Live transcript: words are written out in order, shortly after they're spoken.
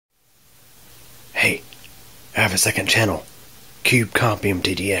I have a second channel, Cube Comp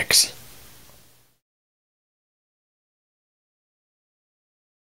MTDX.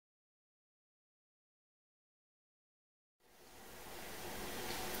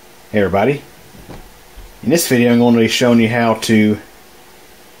 Hey everybody, in this video I'm going to be showing you how to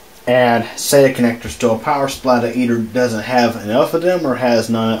add SATA connectors to a power supply that either doesn't have enough of them or has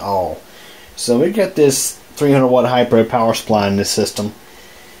none at all. So we got this 300 watt hybrid power supply in this system.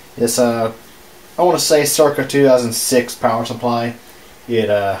 It's I want to say circa 2006 power supply. It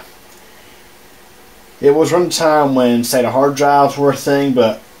was run a time when SATA hard drives were a thing,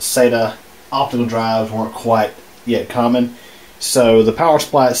 but SATA optical drives weren't quite yet common. So the power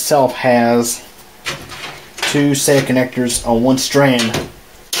supply itself has two SATA connectors on one strand,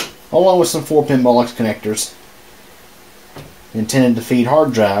 along with some 4-pin molex connectors intended to feed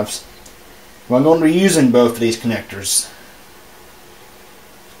hard drives. Well, I'm going to be using both of these connectors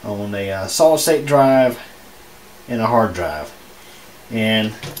on a solid state drive and a hard drive.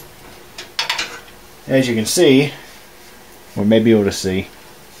 And as you can see, or may be able to see,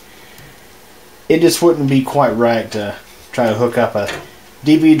 it just wouldn't be quite right to try to hook up a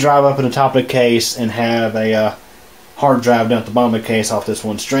DVD drive up at the top of the case and have a hard drive down at the bottom of the case off this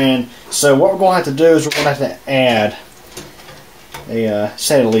one strand. So what we're going to have to do is we're going to have to add a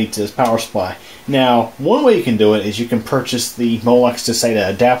SATA lead to this power supply. Now, one way you can do it is you can purchase the molex to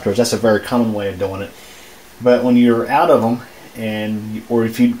SATA adapters. That's a very common way of doing it. But when you're out of them, or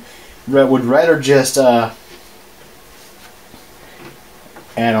if you would rather just add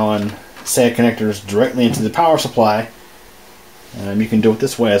on SATA connectors directly into the power supply, you can do it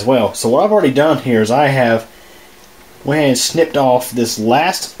this way as well. So what I've already done here is I have went ahead and snipped off this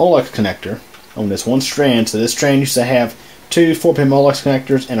last molex connector on this one strand. So this strand used to have two 4-pin molex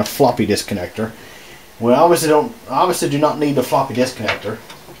connectors and a floppy disk connector. We obviously do not need the floppy disk connector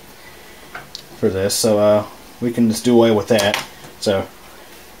for this, so we can just do away with that. So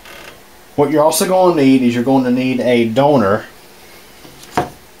what you're also going to need is you're going to need a donor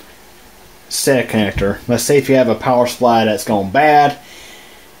SATA connector. Let's say if you have a power supply that's gone bad,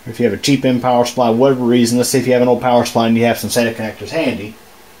 or if you have a cheap end power supply, whatever reason, let's say if you have an old power supply and you have some SATA connectors handy,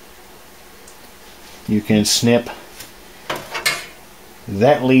 you can snip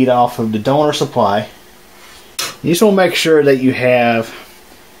that lead off of the donor supply. You just want to make sure that you have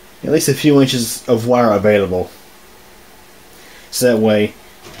at least a few inches of wire available, so that way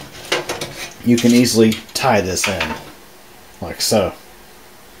you can easily tie this in, like so.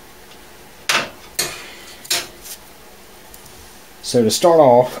 So to start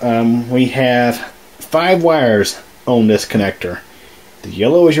off, we have 5 wires on this connector. The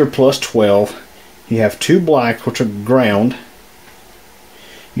yellow is your plus 12. You have 2 blacks, which are ground.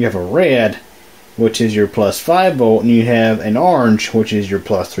 You have a red, which is your plus 5 volt, and you have an orange, which is your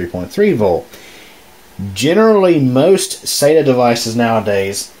plus 3.3 volt. Generally, most SATA devices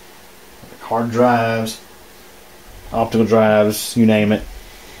nowadays, like hard drives, optical drives, you name it,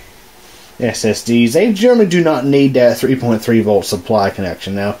 SSDs, they generally do not need that 3.3 volt supply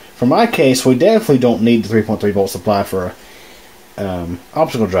connection. Now, for my case, we definitely don't need the 3.3 volt supply for an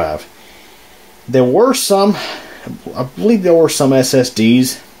optical drive. There were some, I believe there were some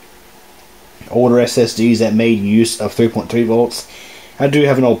SSDs, older SSDs, that made use of 3.3 volts. I do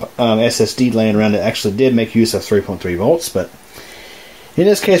have an old SSD laying around that actually did make use of 3.3 volts, but in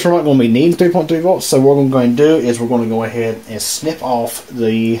this case we're not going to be needing 3.3 volts, so what we're going to do is we're going to go ahead and snip off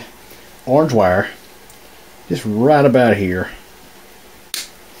the orange wire just right about here.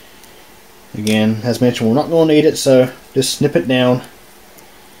 Again, as mentioned, we're not going to need it, so just snip it down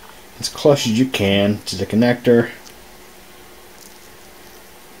as close as you can to the connector.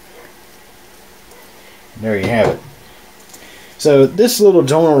 And there you have it. So this little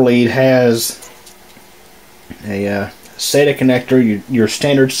donor lead has a SATA connector, your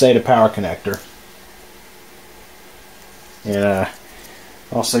standard SATA power connector, and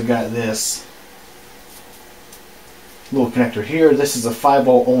also got this little connector here. This is a 5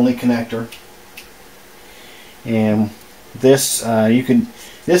 volt only connector, and this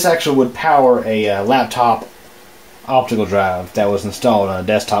this actually would power a laptop optical drive that was installed on a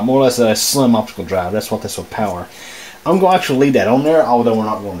desktop, more or less a slim optical drive. That's what this would power. I'm going to actually leave that on there, although we're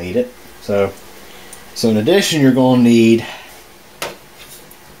not going to need it. So in addition, you're going to need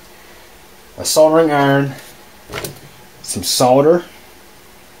a soldering iron, some solder,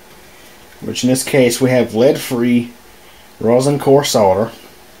 which in this case we have lead-free rosin core solder.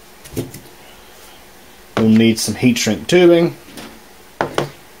 You'll need some heat shrink tubing.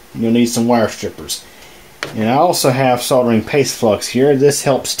 You'll need some wire strippers. And I also have soldering paste flux here. This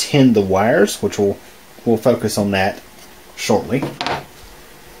helps tin the wires, which we'll focus on that shortly.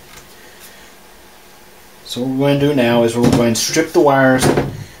 So what we're going to do now is we're going to strip the wires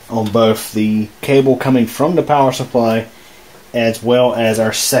on both the cable coming from the power supply as well as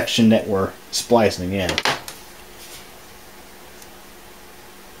our section that we're splicing in.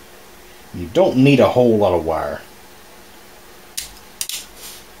 You don't need a whole lot of wire.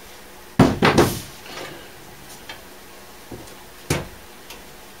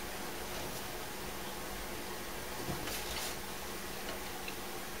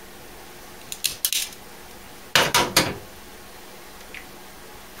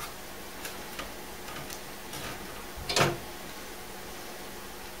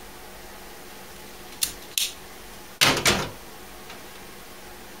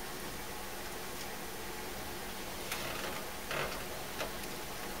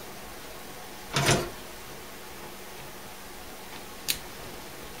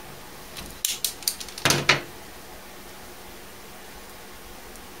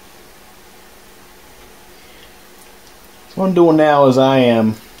 So what I'm doing now is I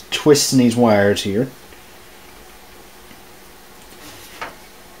am twisting these wires here.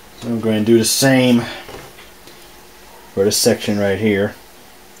 So I'm going to do the same for this section right here.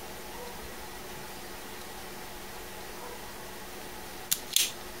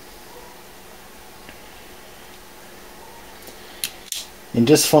 And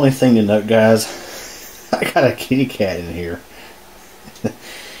just funny thing to note, guys, I got a kitty cat in here.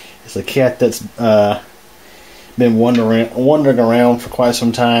 It's a cat that's been wandering around for quite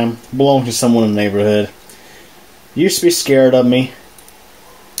some time. Belongs to someone in the neighborhood. Used to be scared of me.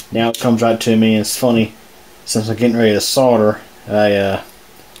 Now it comes right to me. And it's funny, since I'm getting ready to solder, I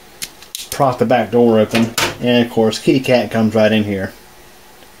prop the back door open, and of course kitty cat comes right in here.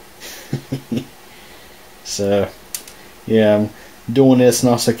 So yeah, I'm doing this and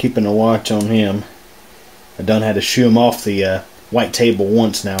also keeping a watch on him. I done had to shoo him off the white table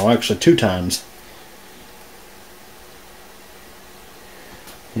once now, actually 2 times.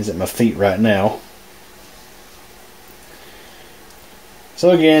 He's at my feet right now. So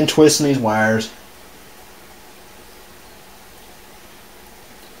again, twisting these wires.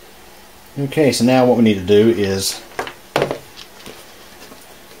 Okay, so now what we need to do is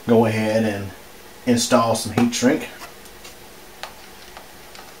go ahead and install some heat shrink.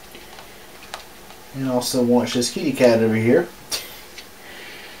 And also watch this kitty cat over here.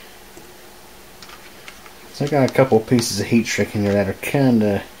 So I got a couple pieces of heat shrink in there that are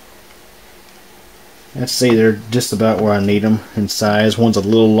kinda, let's see, they're just about where I need them in size. One's a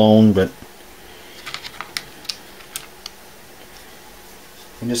little long, but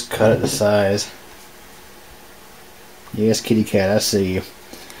you just cut it to size. Yes, kitty cat, I see you.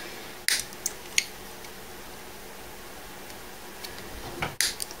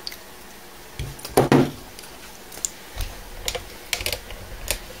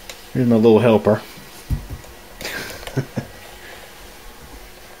 Here's my little helper.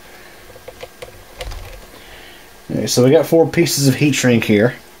 Okay, so we got 4 pieces of heat shrink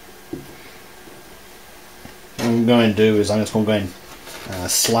here. What I'm going to do is I'm just going to go ahead and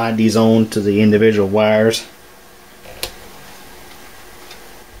slide these on to the individual wires.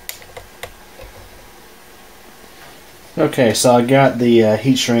 Okay, so I got the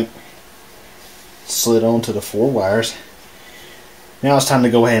heat shrink slid onto the 4 wires. Now it's time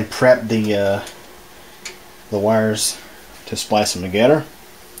to go ahead and prep the wires to splice them together.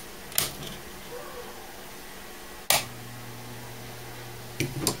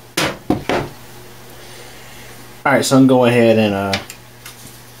 Alright, so I'm going to go ahead and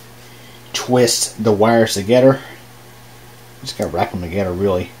twist the wires together. Just got to wrap them together,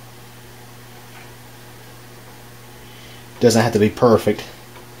 really. Doesn't have to be perfect.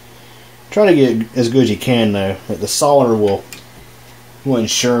 Try to get as good as you can, though. But the solder will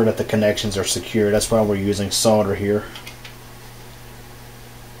ensure that the connections are secure. That's why we're using solder here.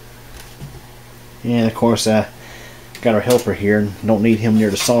 And of course, I got our helper here, and don't need him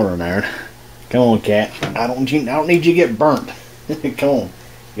near the soldering iron. Come on, cat. I don't need you to get burnt. Come on,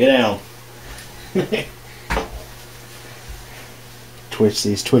 get down.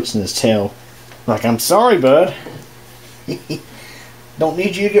 He's twitching his tail. Like, I'm sorry, bud. Don't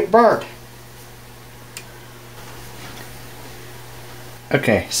need you to get burnt.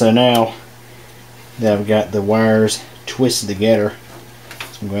 Okay, so now that I've got the wires twisted together,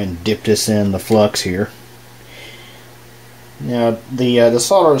 so I'm going to dip this in the flux here. Now the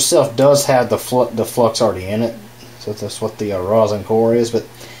solder itself does have the flux already in it, so that's what the rosin core is. But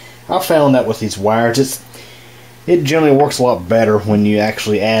I found that with these wires, it generally works a lot better when you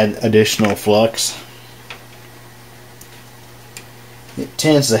actually add additional flux. It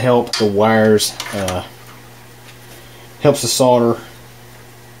tends to help the wires, helps the solder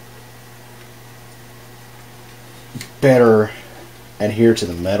better adhere to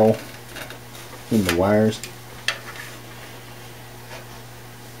the metal in the wires.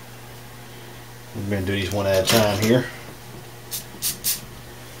 I'm going to do these one at a time here.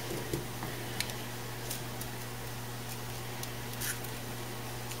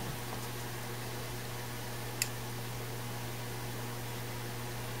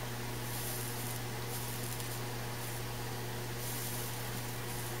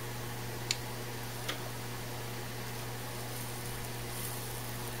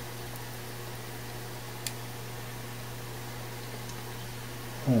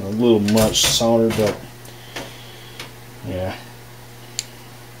 A little much solder, but yeah.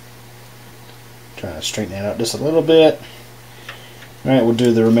 Trying to straighten that out just a little bit. Alright, we'll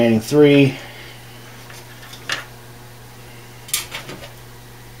do the remaining 3.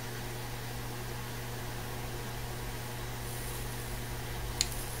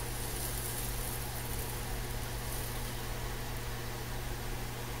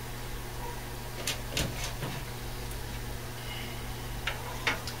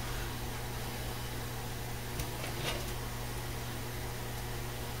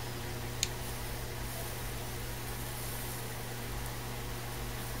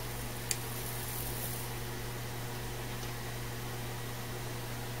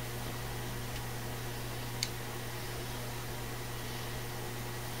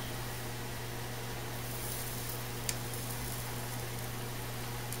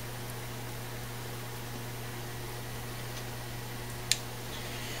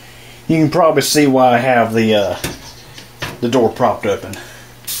 You can probably see why I have the door propped open,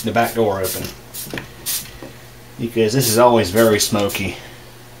 the back door open, because this is always very smoky.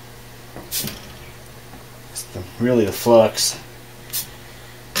 It's really the flux.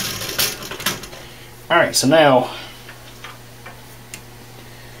 Alright, so now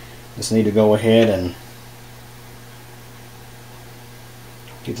just need to go ahead and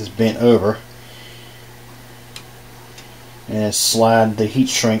get this bent over and slide the heat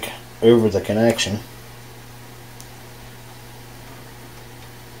shrink over the connection.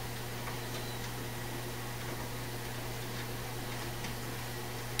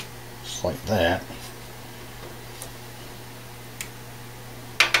 Just like that.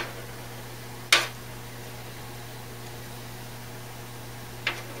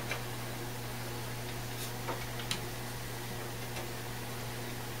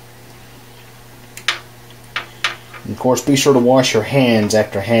 And of course, be sure to wash your hands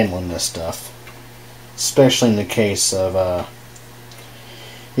after handling this stuff, especially in the case of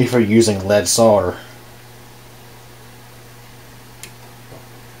if you're using lead solder.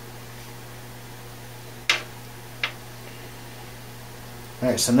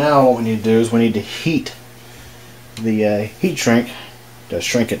 Alright, so now what we need to do is we need to heat the heat shrink to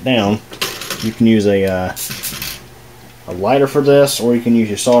shrink it down. You can use a lighter for this, or you can use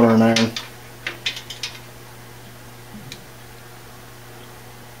your soldering iron.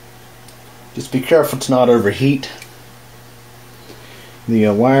 Just be careful to not overheat the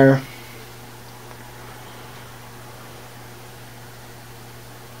wire.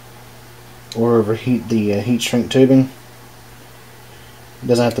 Or overheat the heat shrink tubing. It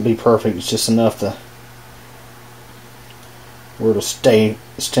doesn't have to be perfect, it's just enough to where it'll stay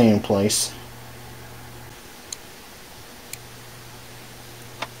in place.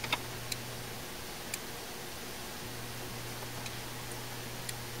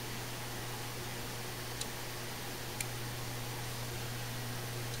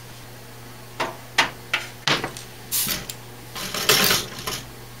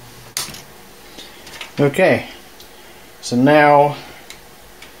 Okay, so now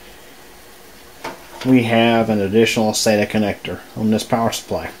we have an additional SATA connector on this power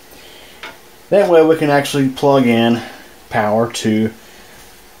supply. That way we can actually plug in power to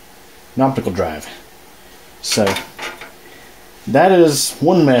an optical drive. So that is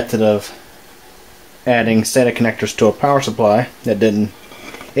one method of adding SATA connectors to a power supply that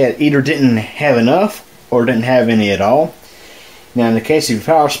either didn't have enough or didn't have any at all. Now in the case of your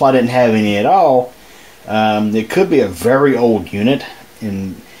power supply didn't have any at all, it could be a very old unit,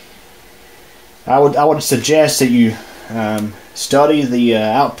 and I would suggest that you study the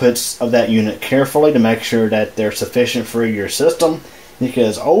outputs of that unit carefully to make sure that they're sufficient for your system,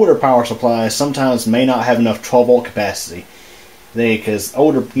 because older power supplies sometimes may not have enough 12 volt capacity. Because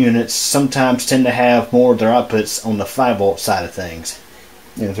older units sometimes tend to have more of their outputs on the 5 volt side of things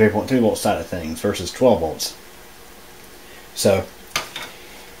and the 3.3 volt side of things versus 12 volts. So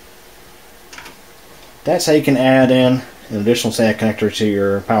that's how you can add in an additional SATA connector to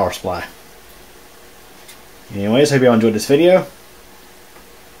your power supply. Anyways, hope you all enjoyed this video.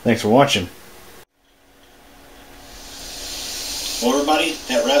 Thanks for watching. Well, everybody,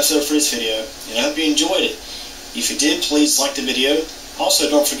 that wraps it up for this video, and I hope you enjoyed it. If you did, please like the video. Also,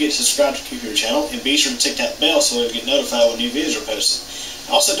 don't forget to subscribe to the computer channel, and be sure to tick that bell so you'll get notified when new videos are posted.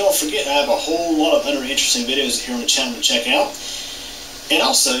 Also, don't forget I have a whole lot of other interesting videos here on the channel to check out. And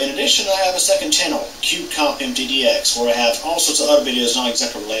also, in addition, I have a second channel, CubeCompMTDX, where I have all sorts of other videos not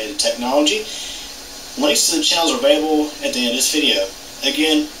exactly related to technology. Links to the channels are available at the end of this video.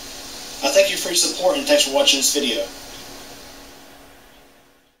 Again, I thank you for your support and thanks for watching this video.